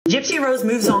Gypsy Rose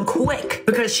moves on quick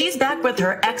because she's back with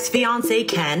her ex-fiance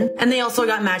Ken, and they also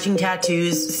got matching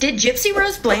tattoos. Did Gypsy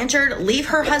Rose Blanchard leave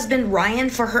her husband Ryan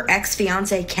for her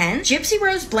ex-fiance Ken? Gypsy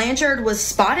Rose Blanchard was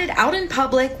spotted out in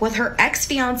public with her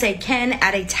ex-fiance Ken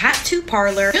at a tattoo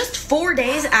parlor just 4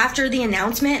 days after the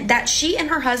announcement that she and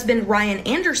her husband Ryan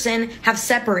Anderson have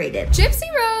separated. Gypsy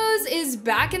Rose is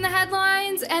back in the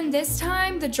headlines, and this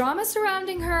time the drama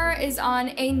surrounding her is on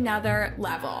another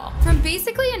level. From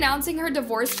basically announcing her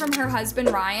divorce from her husband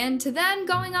Ryan to then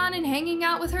going on and hanging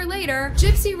out with her later,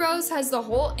 Gypsy Rose has the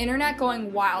whole internet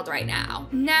going wild right now.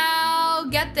 Now,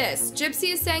 get this.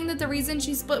 Gypsy is saying that the reason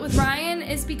she split with Ryan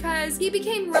is because he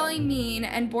became really mean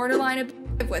and borderline abusive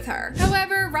with her.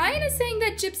 However, Ryan is saying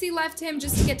that Gypsy left him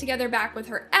just to get together back with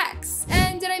her ex.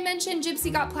 And did I mention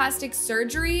Gypsy got plastic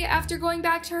surgery after going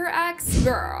back to her ex?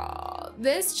 Girl,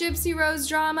 this Gypsy Rose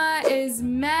drama is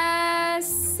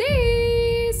messy.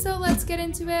 So let's get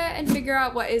into it and figure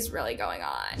out what is really going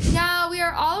on. Now, we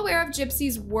are all aware of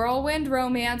Gypsy's whirlwind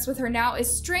romance with her now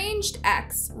estranged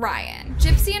ex, Ryan.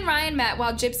 Gypsy and Ryan met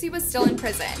while Gypsy was still in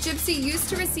prison. Gypsy used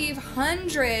to receive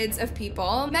hundreds of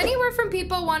people. Many were from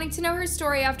people wanting to know her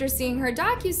story after seeing her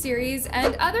docuseries,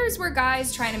 and others were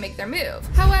guys trying to make their move.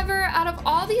 However, out of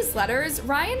all these letters,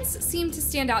 Ryan's seemed to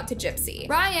stand out to Gypsy.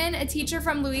 Ryan, a teacher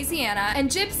from Louisiana, and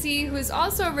Gypsy, who is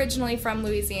also originally from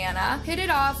Louisiana, hit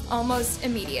it off almost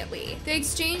immediately. They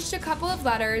exchanged a couple of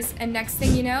letters, and next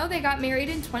thing you know, they got married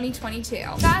in 2022.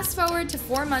 Fast forward to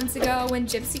 4 months ago when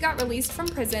Gypsy got released from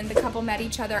prison, the couple met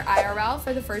each other IRL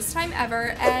for the first time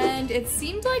ever, and it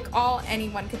seemed like all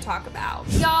anyone could talk about.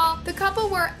 Y'all, the couple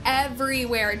were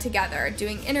everywhere together,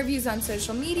 doing interviews on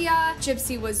social media.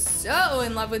 Gypsy was so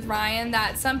in love with Ryan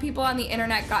that some people on the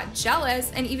internet got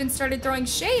jealous and even started throwing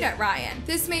shade at Ryan.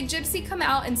 This made Gypsy come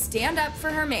out and stand up for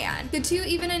her man. The two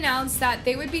even announced that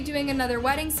they would be doing another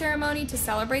wedding ceremony to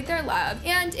celebrate their love,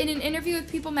 and in an interview with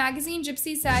People magazine,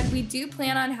 Gypsy said, "We do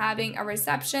plan on having a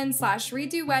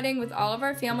reception/redo wedding with all of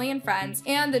our family and friends,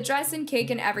 and the dress and cake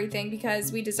and everything,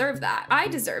 because we deserve that. I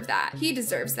deserve that. He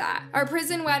deserves that. Our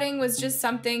prison wedding was just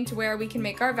something to where we can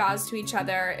make our vows to each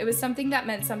other. It was something that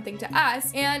meant something to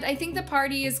us, and I think the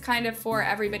party is kind of for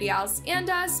everybody else and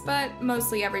us, but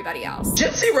mostly everybody else."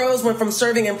 Gypsy Rose went from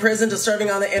serving in prison to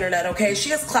serving on the internet, okay?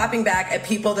 She is clapping back at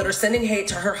people that are sending hate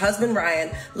to her husband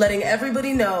Ryan, letting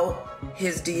everybody know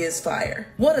his D is fire.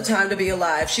 What a time to be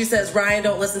alive. She says, "Ryan,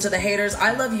 don't listen to the haters.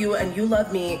 I love you and you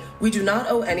love me. We do not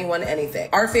owe anyone anything.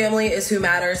 Our family is who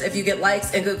matters. If you get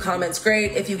likes and good comments,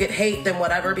 great. If you get hate, then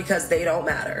whatever, because they don't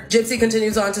matter." Gypsy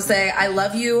continues on to say, "I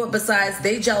love you. Besides,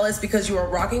 they jealous because you are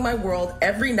rocking my world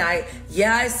every night.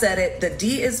 Yeah, I said it. The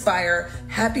D is fire.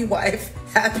 Happy wife,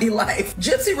 happy life."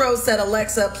 Gypsy Rose said,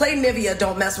 "Alexa, play Nivea,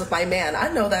 Don't Mess With My Man." I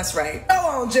know that's right. Go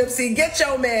on, Gypsy. Get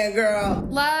your man, girl.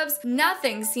 Loves,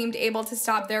 nothing seemed able to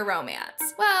stop their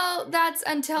romance. Well, that's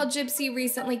until Gypsy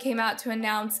recently came out to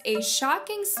announce a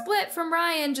shocking split from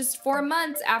Ryan just 4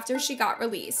 months after she got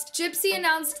released. Gypsy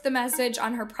announced the message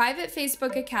on her private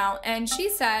Facebook account, and she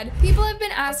said, "People have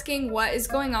been asking what is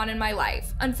going on in my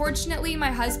life. Unfortunately,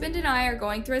 my husband and I are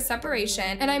going through a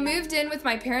separation, and I moved in with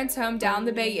my parents' home down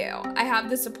the Bayou. I have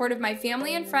the support of my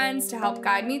family and friends to help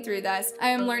guide me through this. I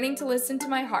am learning to listen to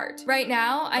my heart. Right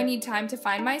now, I need time to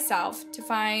find myself, to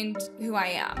find who I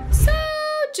am." So,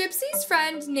 Gypsy's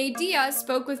friend Nadia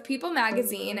spoke with People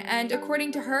magazine, and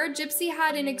according to her, Gypsy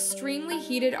had an extremely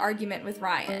heated argument with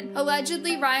Ryan.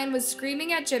 Allegedly, Ryan was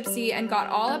screaming at Gypsy and got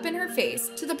all up in her face,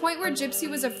 to the point where Gypsy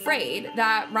was afraid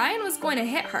that Ryan was going to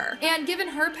hit her. And given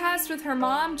her past with her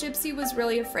mom, Gypsy was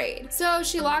really afraid. So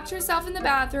she locked herself in the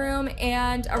bathroom,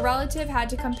 and a relative had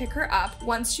to come pick her up.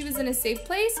 Once she was in a safe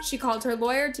place, she called her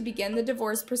lawyer to begin the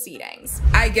divorce proceedings.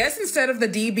 I guess instead of the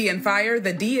D being fired,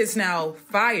 the D is now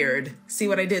fired. See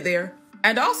what I did there?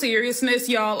 And all seriousness,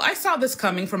 y'all, I saw this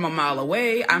coming from a mile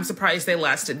away. I'm surprised they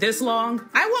lasted this long.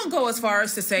 I won't go as far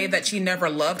as to say that she never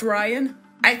loved Ryan.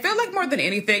 I feel like more than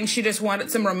anything, she just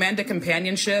wanted some romantic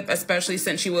companionship, especially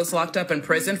since she was locked up in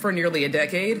prison for nearly a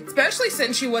decade. Especially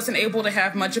since she wasn't able to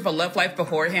have much of a love life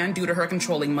beforehand due to her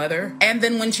controlling mother. And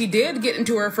then when she did get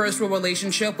into her first real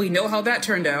relationship, we know how that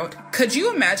turned out. Could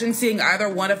you imagine seeing either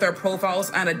one of their profiles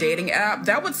on a dating app?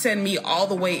 That would send me all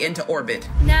the way into orbit.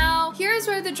 Now, here's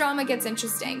where the drama gets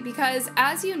interesting, because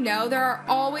as you know, there are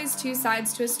always two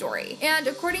sides to a story. And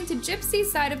according to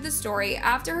Gypsy's side of the story,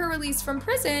 after her release from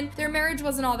prison, their marriage was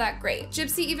wasn't all that great.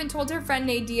 Gypsy even told her friend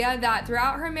Nadia that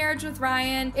throughout her marriage with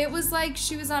Ryan, it was like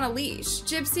she was on a leash.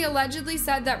 Gypsy allegedly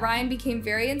said that Ryan became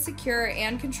very insecure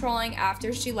and controlling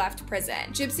after she left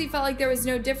prison. Gypsy felt like there was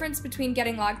no difference between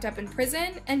getting locked up in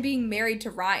prison and being married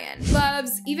to Ryan.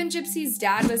 Loves, even Gypsy's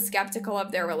dad was skeptical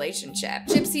of their relationship.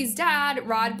 Gypsy's dad,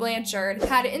 Rod Blanchard,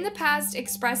 had in the past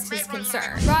expressed his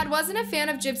concern. Rod wasn't a fan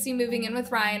of Gypsy moving in with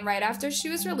Ryan right after she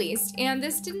was released, and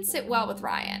this didn't sit well with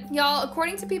Ryan. Y'all,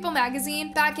 according to People magazine,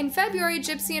 back in February,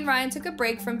 Gypsy and Ryan took a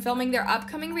break from filming their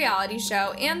upcoming reality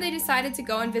show, and they decided to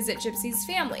go and visit Gypsy's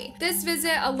family. This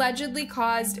visit allegedly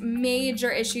caused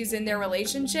major issues in their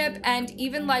relationship and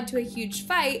even led to a huge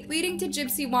fight, leading to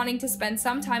Gypsy wanting to spend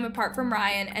some time apart from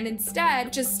Ryan and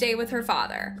instead just stay with her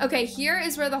father. Okay, here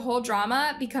is where the whole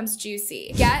drama becomes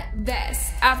juicy. Get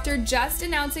this. After just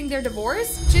announcing their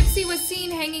divorce, Gypsy was seen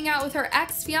hanging out with her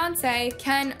ex-fiance,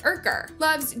 Ken Urker.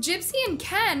 Loves, Gypsy and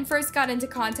Ken first got into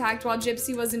contact while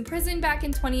Gypsy was in prison back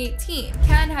in 2018.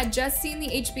 Ken had just seen the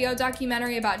HBO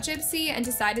documentary about Gypsy and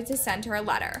decided to send her a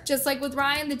letter. Just like with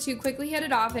Ryan, the two quickly hit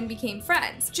it off and became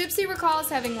friends. Gypsy recalls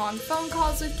having long phone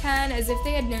calls with Ken as if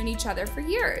they had known each other for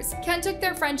years. Ken took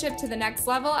their friendship to the next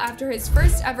level after his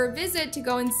first ever visit to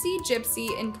go and see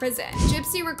Gypsy in prison.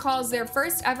 Gypsy recalls their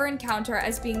first ever encounter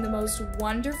as being the most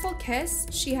wonderful kiss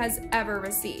she has ever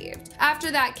received.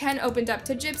 After that, Ken opened up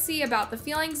to Gypsy about the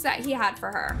feelings that he had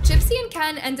for her. Gypsy and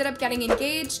Ken ended up getting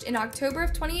engaged in October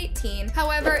of 2018.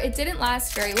 However, it didn't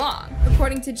last very long.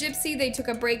 According to Gypsy, they took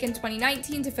a break in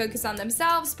 2019 to focus on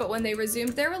themselves, but when they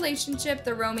resumed their relationship,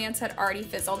 the romance had already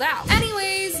fizzled out.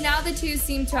 Anyways, now the two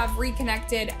seem to have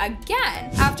reconnected again.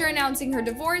 After announcing her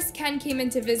divorce, Ken came in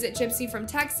to visit Gypsy from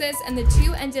Texas, and the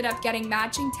two ended up getting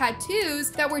matching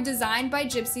tattoos that were designed by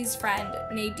Gypsy's friend,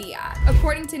 Nadia.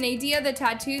 According to Nadia, the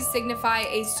tattoos signify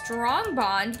a strong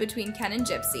bond between Ken and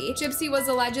Gypsy. Gypsy was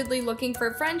allegedly looking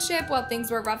for friendship while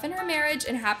things were rough in her marriage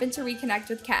and happened to reconnect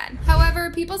with Ken.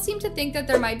 However, people seem to think that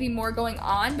there might be more going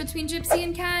on between Gypsy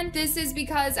and Ken. This is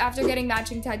because after getting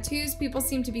matching tattoos, people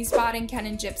seem to be spotting Ken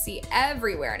and Gypsy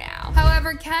everywhere now.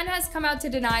 However, Ken has come out to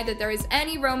deny that there is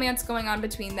any romance going on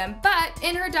between them, but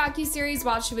in her docuseries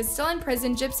while she was still in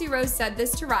prison, Gypsy Rose said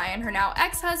this to Ryan, her now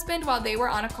ex-husband, while they were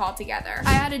on a call together.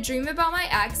 "I had a dream about my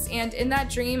ex, and in that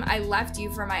dream, I left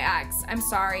you for my ex. I'm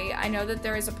sorry. I know that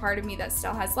there is a part of me that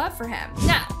still has love for him."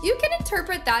 Now, you can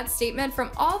interpret that statement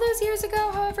from all those years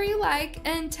ago however you like,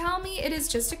 and tell me it is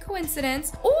just a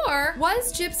coincidence, or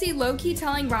was Gypsy low-key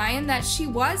telling Ryan that she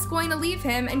was going to leave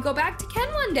him and go back to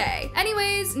Ken one day?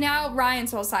 Anyways, now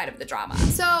Ryan's whole side of the drama.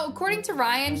 So, according to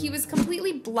Ryan, he was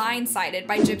completely blindsided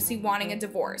by Gypsy wanting a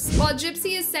divorce. While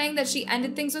Gypsy is saying that she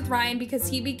ended things with Ryan because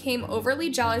he became overly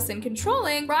jealous and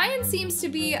controlling, Ryan seems to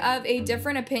be of a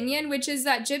different opinion, which is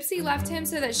that Gypsy left him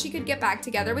so that she could get back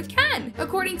together with Ken.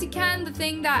 According to Ken, the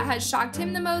thing that has shocked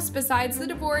him the most besides the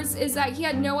divorce is that he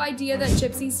had no idea that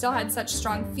Gypsy still had such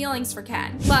strong feelings for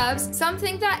Ken. Loves, some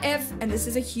think that if, and this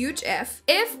is a huge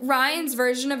if Ryan's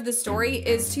version of the story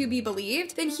is to be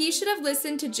believed, then he should have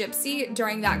listened to Gypsy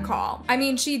during that call. I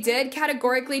mean, she did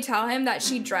categorically tell him that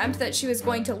she dreamt that she was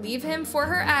going to leave him for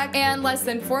her ex, and less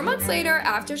than 4 months later,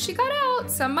 after she got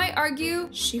out, some might argue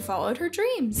she followed her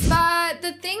dreams. But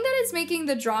the thing that is making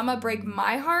the drama break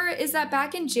my heart is that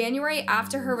back in January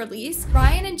after her release,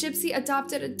 Ryan and Gypsy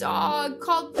adopted a dog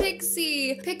called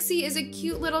Pixie. Pixie is a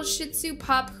cute little Shih Tzu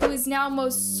pup who is now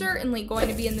most certainly going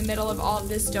to be in the middle of all of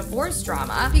this divorce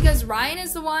drama because Ryan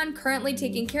is the one currently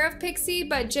taking care of Pixie,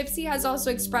 but Gypsy has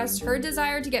also expressed her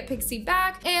desire to get Pixie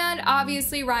back, and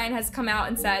obviously Ryan has come out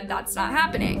and said that's not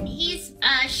happening.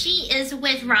 She is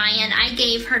with Ryan. I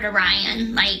gave her to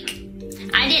Ryan. Like,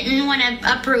 I didn't want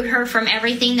to uproot her from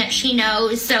everything that she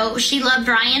knows, so she loved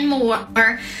Ryan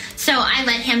more, so I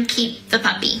let him keep the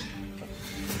puppy.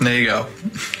 There you go.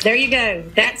 There you go.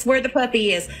 That's where the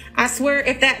puppy is. I swear,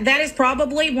 if that is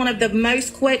probably one of the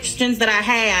most questions that I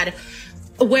had,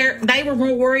 where they were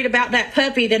more worried about that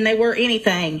puppy than they were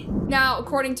anything. Now,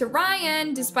 according to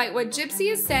Ryan, despite what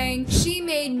Gypsy is saying, she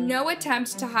made no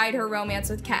attempt to hide her romance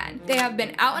with Ken. They have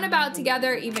been out and about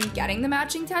together, even getting the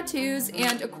matching tattoos,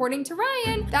 and according to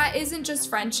Ryan, that isn't just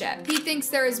friendship. He thinks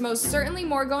there is most certainly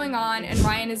more going on, and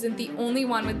Ryan isn't the only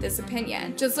one with this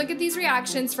opinion. Just look at these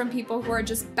reactions from people who are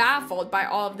just baffled by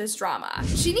all of this drama.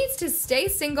 She needs to stay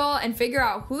single and figure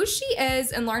out who she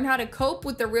is and learn how to cope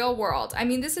with the real world. I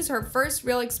mean, this is her first real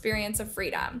real experience of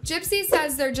freedom. Gypsy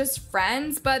says they're just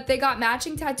friends, but they got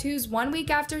matching tattoos 1 week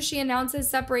after she announces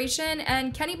separation,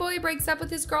 and Kenny Boy breaks up with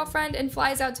his girlfriend and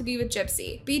flies out to be with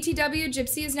Gypsy. BTW,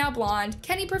 Gypsy is now blonde.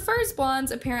 Kenny prefers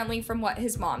blondes, apparently, from what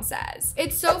his mom says.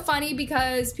 It's so funny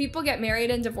because people get married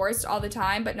and divorced all the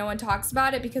time, but no one talks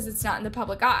about it because it's not in the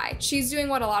public eye. She's doing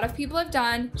what a lot of people have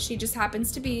done. She just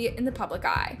happens to be in the public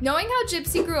eye. Knowing how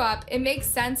Gypsy grew up, it makes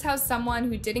sense how someone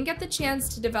who didn't get the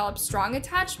chance to develop strong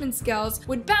attachment skills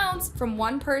would bounce from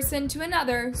one person to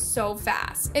another so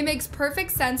fast. It makes perfect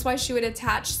sense why she would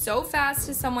attach so fast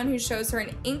to someone who shows her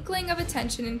an inkling of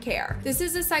attention and care. This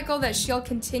is a cycle that she'll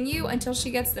continue until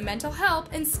she gets the mental help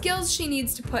and skills she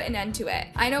needs to put an end to it.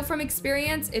 I know from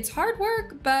experience, it's hard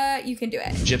work, but you can do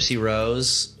it. Gypsy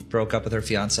Rose broke up with her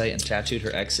fiance and tattooed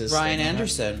her ex's. Ryan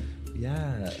Anderson.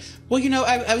 Yes. Well, you know,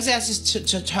 I was asked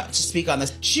to speak on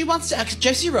this. She wants to,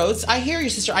 Gypsy Rose, I hear you,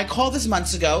 sister. I called this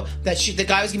months ago that the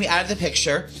guy was going to be out of the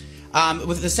picture.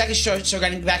 With the second show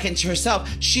getting back into herself.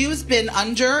 She has been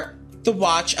under the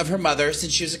watch of her mother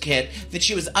since she was a kid, that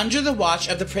she was under the watch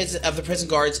of the prison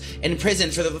guards in prison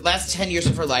for the last 10 years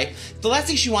of her life. The last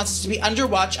thing she wants is to be under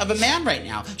watch of a man right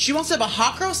now. She wants to have a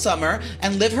hot girl summer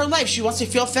and live her life. She wants to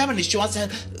feel feminine. She wants to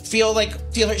feel her,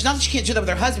 not that she can't do that with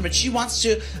her husband, but she wants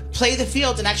to play the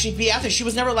field and actually be out there. She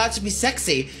was never allowed to be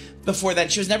sexy before then.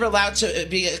 She was never allowed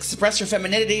to express her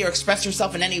femininity or express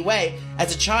herself in any way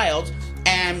as a child.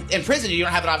 And in prison, you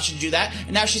don't have an option to do that.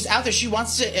 And now she's out there. She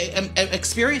wants to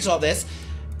experience all this.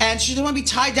 And she doesn't want to be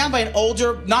tied down by an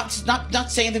older, not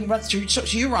saying anything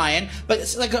to you, Ryan, but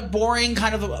it's like a boring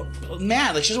kind of a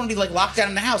man. Like, she doesn't want to be like locked down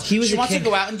in the house. She wants to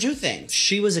go out and do things.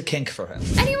 She was a kink for him.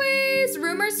 Anyways,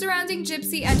 rumors surrounding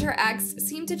Gypsy and her ex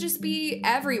seem to just be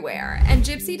everywhere. And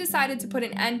Gypsy decided to put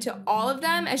an end to all of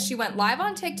them as she went live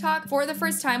on TikTok for the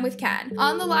first time with Ken.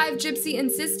 On the live, Gypsy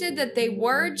insisted that they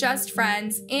were just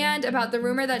friends, and about the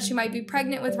rumor that she might be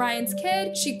pregnant with Ryan's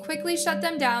kid, she quickly shut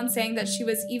them down, saying that she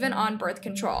was even on birth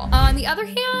control. On the other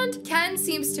hand, Ken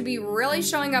seems to be really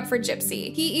showing up for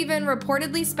Gypsy. He even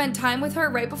reportedly spent time with her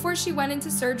right before she went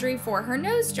into surgery for her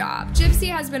nose job. Gypsy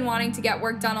has been wanting to get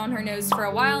work done on her nose for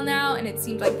a while now, and it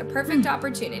seemed like the perfect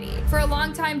opportunity. For a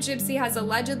long time, Gypsy has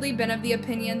allegedly been of the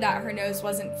opinion that her nose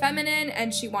wasn't feminine,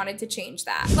 and she wanted to change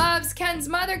that. Loves, Ken's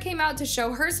mother came out to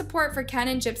show her support for Ken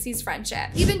and Gypsy's friendship.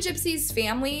 Even Gypsy's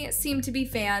family seem to be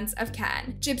fans of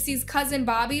Ken. Gypsy's cousin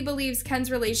Bobby believes Ken's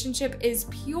relationship is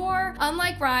pure,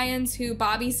 unlike Ryan's, who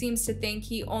Bobby seems to think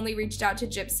he only reached out to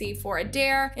Gypsy for a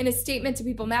dare. In a statement to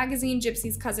People magazine,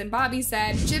 Gypsy's cousin Bobby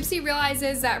said, Gypsy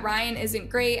realizes that Ryan isn't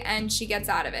great and she gets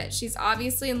out of it. She's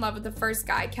obviously in love with the first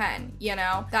guy, Ken. You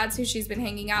know, that's who she's been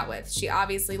hanging out with. She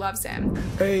obviously loves him.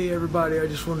 Hey everybody, I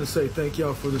just want to say thank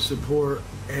y'all for the support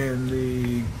and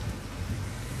the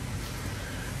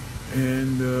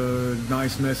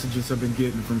nice messages I've been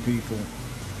getting from people.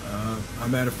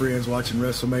 I'm at a friend's watching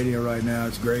WrestleMania right now.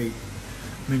 It's great.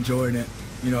 I'm enjoying it.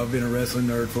 You know, I've been a wrestling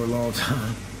nerd for a long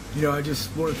time. You know, I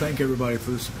just want to thank everybody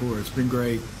for the support. It's been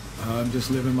great. I'm just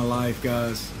living my life,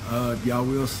 guys. Y'all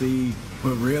will see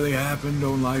what really happened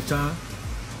on Lifetime.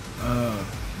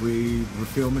 We were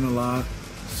filming a lot,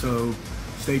 so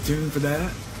stay tuned for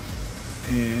that.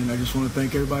 And I just want to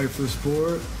thank everybody for the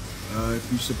support.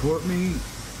 If you support me,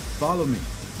 follow me.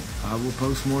 I will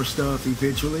post more stuff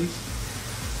eventually.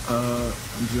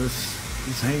 I'm just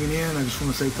hanging in. I just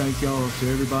want to say thank y'all to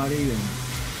everybody, and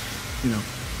you know,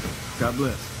 God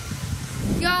bless.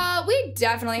 Y'all, we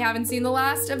definitely haven't seen the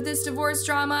last of this divorce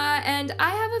drama, and I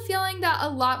have a feeling that a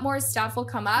lot more stuff will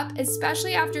come up,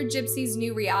 especially after Gypsy's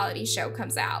new reality show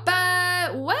comes out.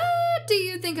 But what do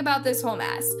you think about this whole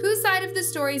mess? Whose side of the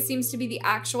story seems to be the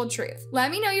actual truth?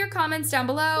 Let me know your comments down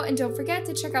below, and don't forget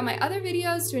to check out my other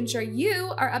videos to ensure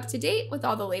you are up to date with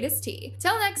all the latest tea.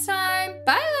 Till next time,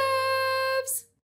 bye!